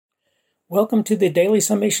Welcome to the Daily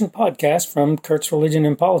Summation podcast from Kurt's Religion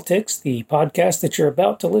and Politics. The podcast that you're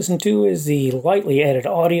about to listen to is the lightly edited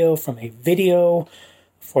audio from a video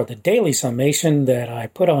for the Daily Summation that I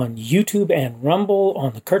put on YouTube and Rumble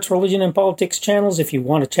on the Kurt's Religion and Politics channels. If you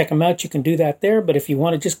want to check them out, you can do that there. But if you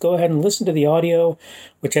want to just go ahead and listen to the audio,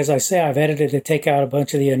 which, as I say, I've edited to take out a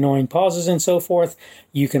bunch of the annoying pauses and so forth,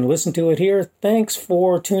 you can listen to it here. Thanks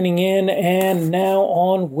for tuning in. And now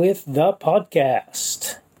on with the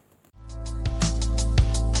podcast.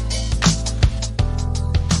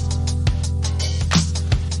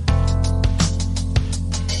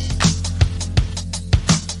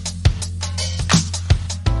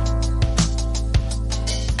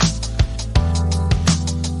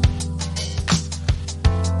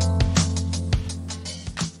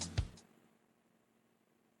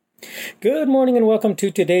 Good morning and welcome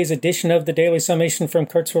to today's edition of the Daily Summation from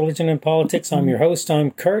Kurt's Religion and Politics. I'm your host,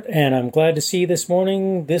 I'm Kurt, and I'm glad to see you this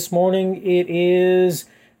morning. This morning it is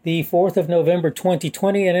the 4th of November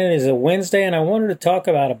 2020, and it is a Wednesday, and I wanted to talk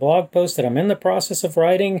about a blog post that I'm in the process of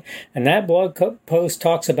writing, and that blog post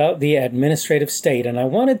talks about the administrative state, and I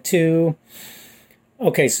wanted to...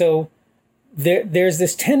 There's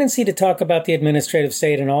this tendency to talk about the administrative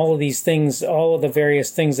state and all of these things, all of the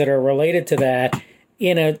various things that are related to that,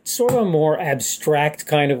 in a sort of more abstract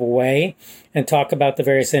kind of a way, and talk about the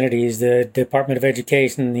various entities, the Department of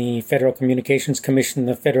Education, the Federal Communications Commission,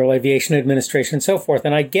 the Federal Aviation Administration, and so forth.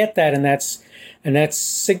 And I get that, and that's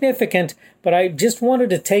significant, but I just wanted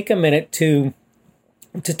to take a minute to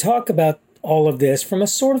talk about all of this from a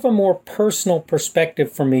sort of a more personal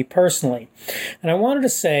perspective for me personally. And I wanted to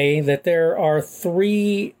say that there are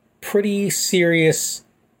three pretty serious,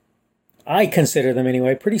 I consider them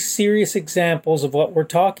anyway, pretty serious examples of what we're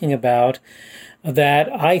talking about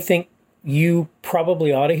that I think you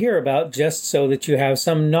probably ought to hear about, just so that you have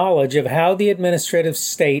some knowledge of how the administrative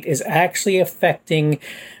state is actually affecting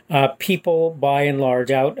people by and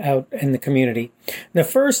large out in the community. The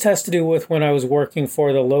first has to do with when I was working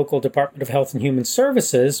for the local Department of Health and Human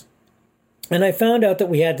Services, and I found out that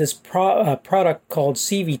we had this product called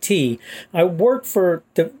CVT. I worked for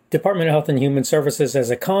the Department of Health and Human Services as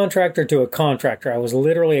a contractor to a contractor. I was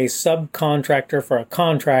literally a subcontractor for a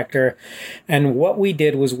contractor. And what we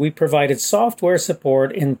did was we provided software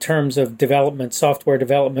support in terms of development, software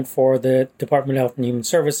development for the Department of Health and Human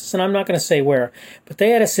Services. And I'm not going to say where, but they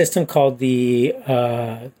had a system called the...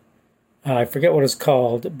 I forget what it's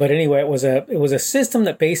called. But anyway, it was a system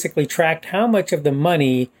that basically tracked how much of the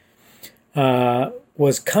money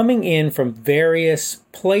was coming in from various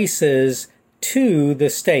places to the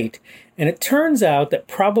state. And it turns out that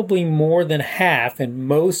probably more than half, in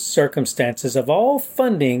most circumstances, of all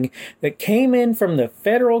funding that came in from the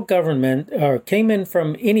federal government, or came in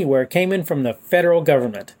from anywhere, came in from the federal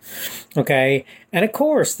government. Okay? And of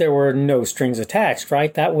course, there were no strings attached,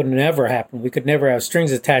 right? That would never happen. We could never have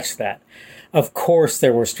strings attached to that. Of course,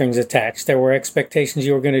 there were strings attached. There were expectations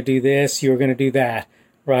you were going to do this, you were going to do that,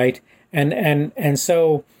 right? And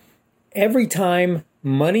so every time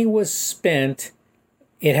money was spent,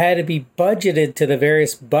 it had to be budgeted to the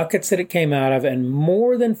various buckets that it came out of, and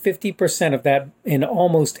more than 50% of that in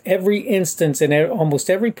almost every instance, in almost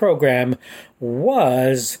every program,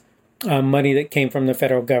 was money that came from the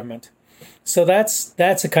federal government. So that's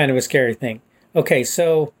a kind of a scary thing. Okay,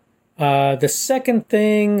 so the second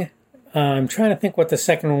thing... I'm trying to think what the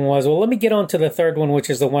second one was. Well, let me get on to the third one, which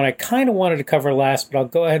is the one I kind of wanted to cover last, but I'll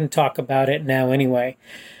go ahead and talk about it now anyway.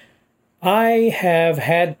 I have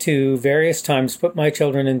had to various times put my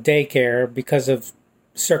children in daycare because of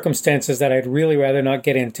circumstances that I'd really rather not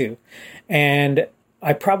get into. And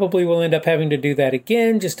I probably will end up having to do that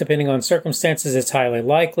again, just depending on circumstances. It's highly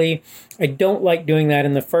likely. I don't like doing that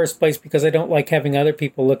in the first place because I don't like having other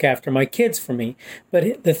people look after my kids for me.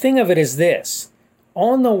 But the thing of it is this.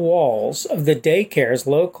 On the walls of the daycares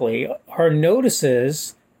locally are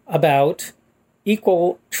notices about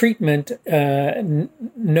equal treatment, non-racism,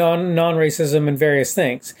 and various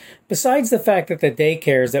things. Besides the fact that the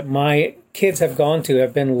daycares that my kids have gone to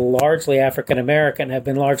have been largely African-American, have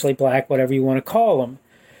been largely black, whatever you want to call them.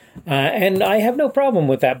 And I have no problem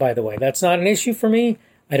with that, by the way. That's not an issue for me.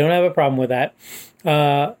 I don't have a problem with that.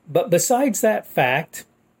 But besides that fact...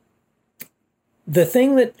 the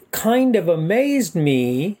thing that kind of amazed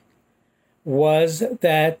me was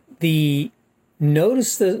that the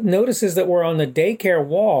notices that were on the daycare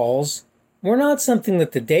walls were not something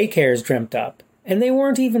that the daycares dreamt up. And they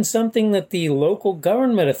weren't even something that the local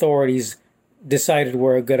government authorities decided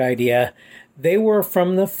were a good idea. They were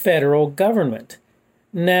from the federal government.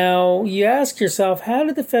 Now, you ask yourself, how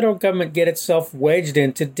did the federal government get itself wedged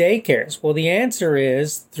into daycares? Well, the answer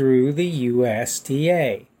is through the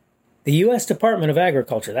USDA. The U.S. Department of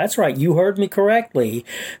Agriculture, that's right, you heard me correctly.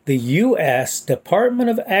 The U.S. Department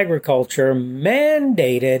of Agriculture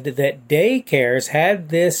mandated that daycares had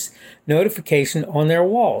this notification on their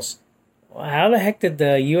walls. Well, how the heck did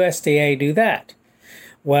the USDA do that?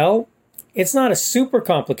 Well, it's not a super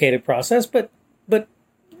complicated process, but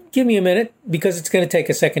give me a minute because it's going to take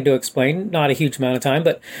a second to explain, not a huge amount of time,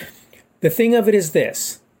 but the thing of it is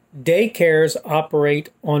this. Daycares operate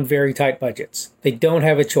on very tight budgets. They don't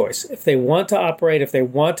have a choice. If they want to operate, if they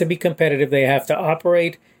want to be competitive, they have to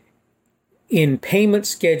operate in payment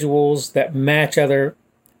schedules that match other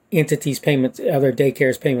entities' payments, other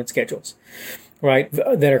daycares' payment schedules, right?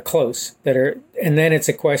 That are close, and then it's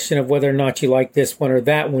a question of whether or not you like this one or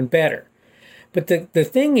that one better. But the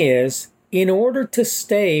thing is, in order to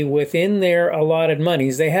stay within their allotted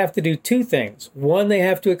monies, they have to do two things. One, they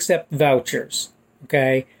have to accept vouchers,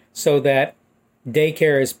 okay? So that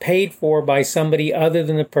daycare is paid for by somebody other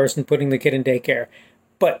than the person putting the kid in daycare.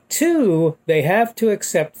 But two, they have to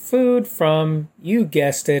accept food from, you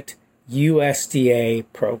guessed it, USDA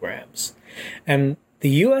programs. And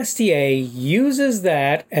the USDA uses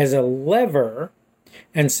that as a lever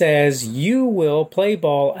and says, you will play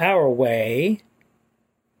ball our way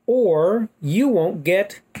or you won't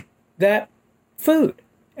get that food.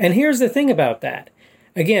 And here's the thing about that.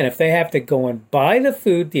 Again, if they have to go and buy the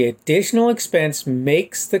food, the additional expense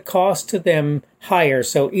makes the cost to them higher.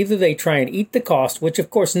 So either they try and eat the cost, which of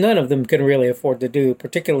course none of them can really afford to do,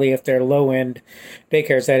 particularly if they're low-end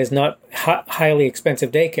daycares, that is not highly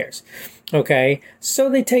expensive daycares. Okay, so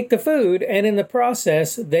they take the food, and in the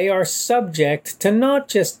process, they are subject to not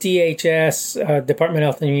just DHS, Department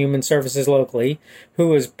of Health and Human Services locally,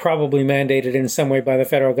 who is probably mandated in some way by the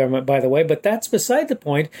federal government, by the way, but that's beside the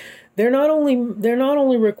point. They're not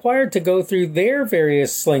only required to go through their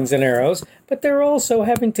various slings and arrows, but they're also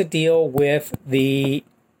having to deal with the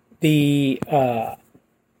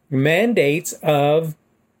mandates of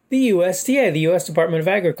the USDA, the U.S. Department of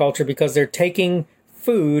Agriculture, because they're taking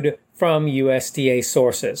food from USDA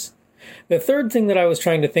sources. The third thing that I was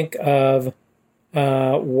trying to think of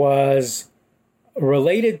was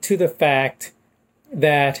related to the fact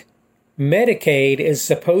that Medicaid is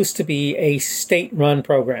supposed to be a state-run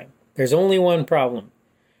program. There's only one problem.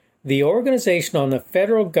 The organization on the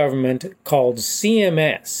federal government called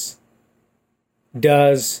CMS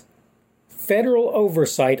does federal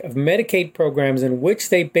oversight of Medicaid programs in which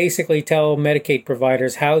they basically tell Medicaid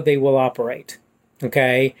providers how they will operate.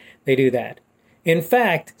 Okay? They do that. In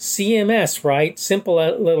fact, CMS, right? Simple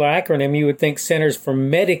little acronym, you would think Centers for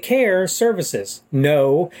Medicare Services.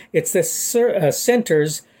 No, it's the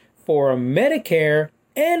Centers for Medicare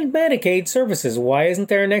and Medicaid Services. Why isn't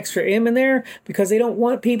there an extra M in there? Because they don't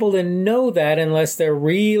want people to know that unless they're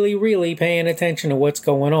really, really paying attention to what's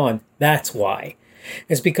going on. That's why.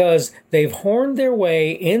 It's because they've horned their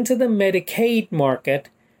way into the Medicaid market.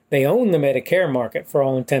 They own the Medicare market for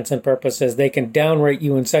all intents and purposes. They can downrate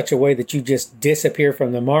you in such a way that you just disappear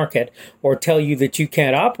from the market, or tell you that you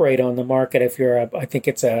can't operate on the market if you're I think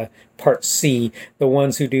it's a Part C, the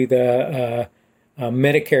ones who do the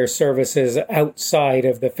Medicare services outside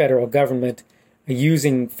of the federal government,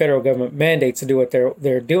 using federal government mandates to do what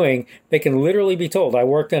they're doing. They can literally be told. I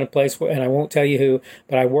worked in a place where, and I won't tell you who,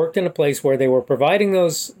 but I worked in a place where they were providing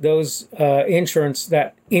those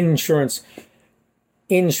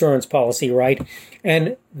insurance policy, right?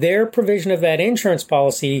 And their provision of that insurance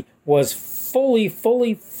policy was fully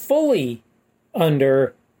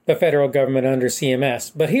under the federal government, under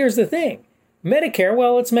CMS. But here's the thing. Medicare,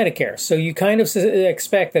 well, it's Medicare. So you kind of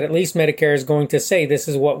expect that at least Medicare is going to say, this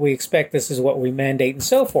is what we expect, this is what we mandate, and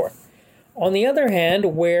so forth. On the other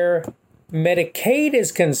hand, where Medicaid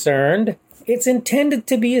is concerned, it's intended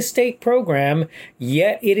to be a state program,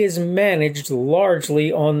 yet it is managed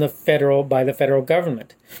largely by the federal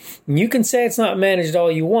government. And you can say it's not managed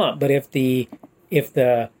all you want, but if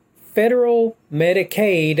the federal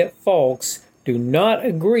Medicaid folks do not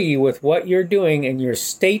agree with what you're doing in your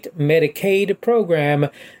state Medicaid program,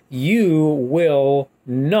 you will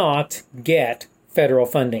not get federal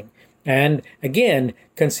funding. And again,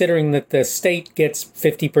 considering that the state gets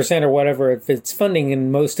 50% or whatever of its funding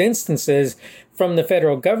in most instances from the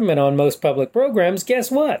federal government on most public programs,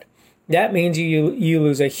 guess what? That means you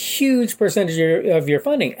lose a huge percentage of your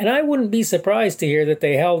funding. And I wouldn't be surprised to hear that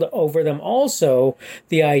they held over them also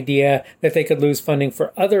the idea that they could lose funding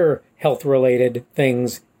for other health-related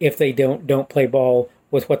things if they don't play ball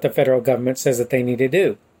with what the federal government says that they need to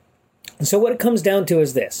do. And so what it comes down to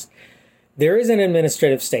is this. There is an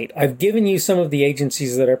administrative state. I've given you some of the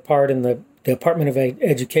agencies that are part in the Department of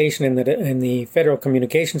Education and the Federal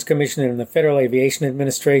Communications Commission and the Federal Aviation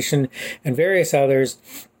Administration and various others.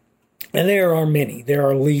 And there are many, there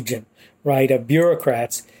are legion, right, of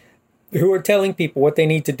bureaucrats who are telling people what they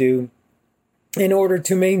need to do in order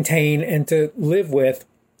to maintain and to live with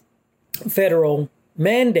federal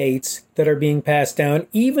mandates that are being passed down,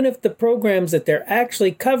 even if the programs that they're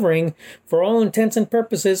actually covering, for all intents and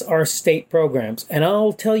purposes, are state programs. And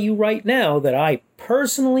I'll tell you right now that I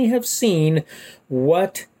personally have seen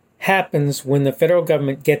what happens when the federal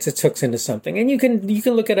government gets its hooks into something. And you can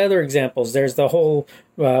look at other examples. There's the whole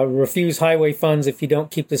refuse highway funds if you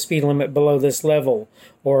don't keep the speed limit below this level,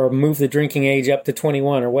 or move the drinking age up to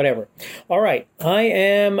 21 or whatever. All right, I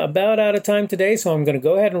am about out of time today, so I'm going to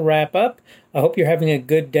go ahead and wrap up. I hope you're having a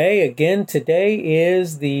good day. Again, today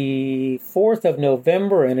is the 4th of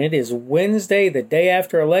November, and it is Wednesday, the day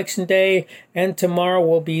after Election Day, and tomorrow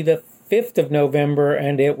will be the 5th of November,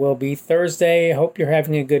 and it will be Thursday. Hope you're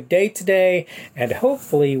having a good day today, and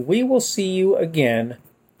hopefully we will see you again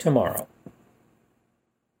tomorrow.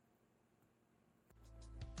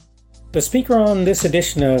 The speaker on this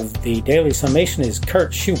edition of the Daily Summation is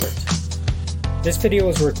Kurt Schubert. This video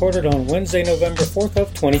was recorded on Wednesday, November 4th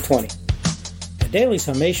of 2020. The Daily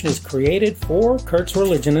Summation is created for Kurt's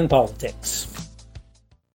Religion and Politics.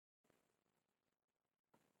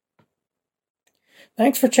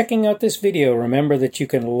 Thanks for checking out this video. Remember that you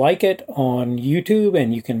can like it on YouTube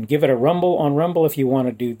and you can give it a rumble on Rumble if you want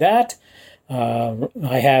to do that.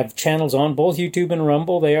 I have channels on both YouTube and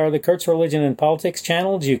Rumble. They are the Kurt's Religion and Politics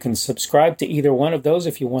channels. You can subscribe to either one of those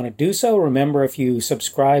if you want to do so. Remember, if you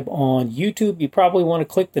subscribe on YouTube, you probably want to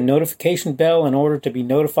click the notification bell in order to be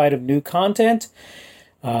notified of new content.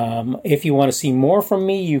 If you want to see more from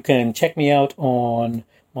me, you can check me out on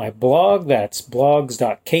my blog. That's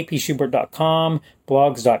blogs.kpschubert.com,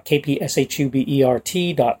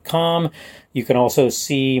 blogs.kpschubert.com. You can also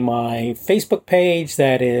see my Facebook page.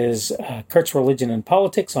 That is Kurt's Religion and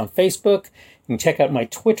Politics on Facebook. You can check out my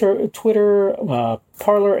Twitter,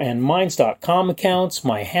 Parler, and Minds.com accounts.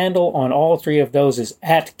 My handle on all three of those is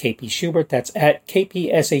at kpschubert. That's at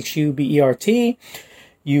kpschubert.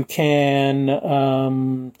 You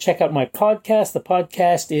can check out my podcast. The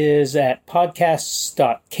podcast is at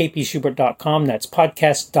podcasts.kpschubert.com. That's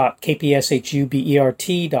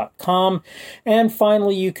podcast.kpschubert.com. And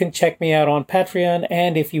finally, you can check me out on Patreon.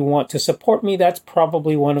 And if you want to support me, that's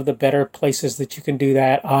probably one of the better places that you can do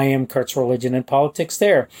that. I am Kurt's Religion and Politics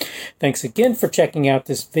there. Thanks again for checking out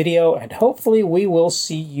this video, and hopefully we will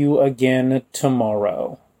see you again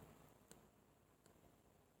tomorrow.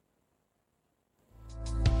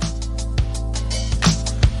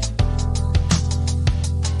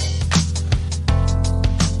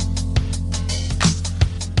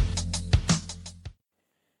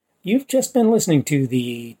 You've just been listening to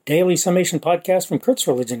the Daily Summation podcast from Kurt's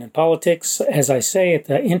Religion and Politics. As I say at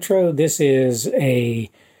the intro, this is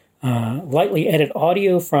a lightly edited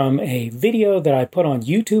audio from a video that I put on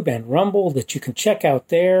YouTube and Rumble that you can check out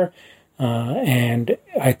there. And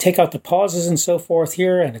I take out the pauses and so forth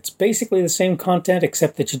here, and it's basically the same content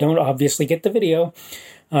except that you don't obviously get the video.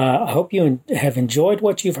 I hope you have enjoyed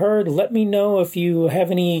what you've heard. Let me know if you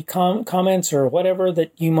have any comments or whatever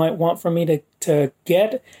that you might want from me to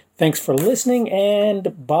get. Thanks for listening,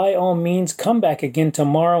 and by all means, come back again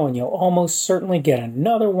tomorrow, and you'll almost certainly get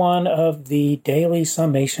another one of the Daily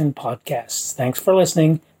Summation podcasts. Thanks for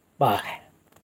listening. Bye.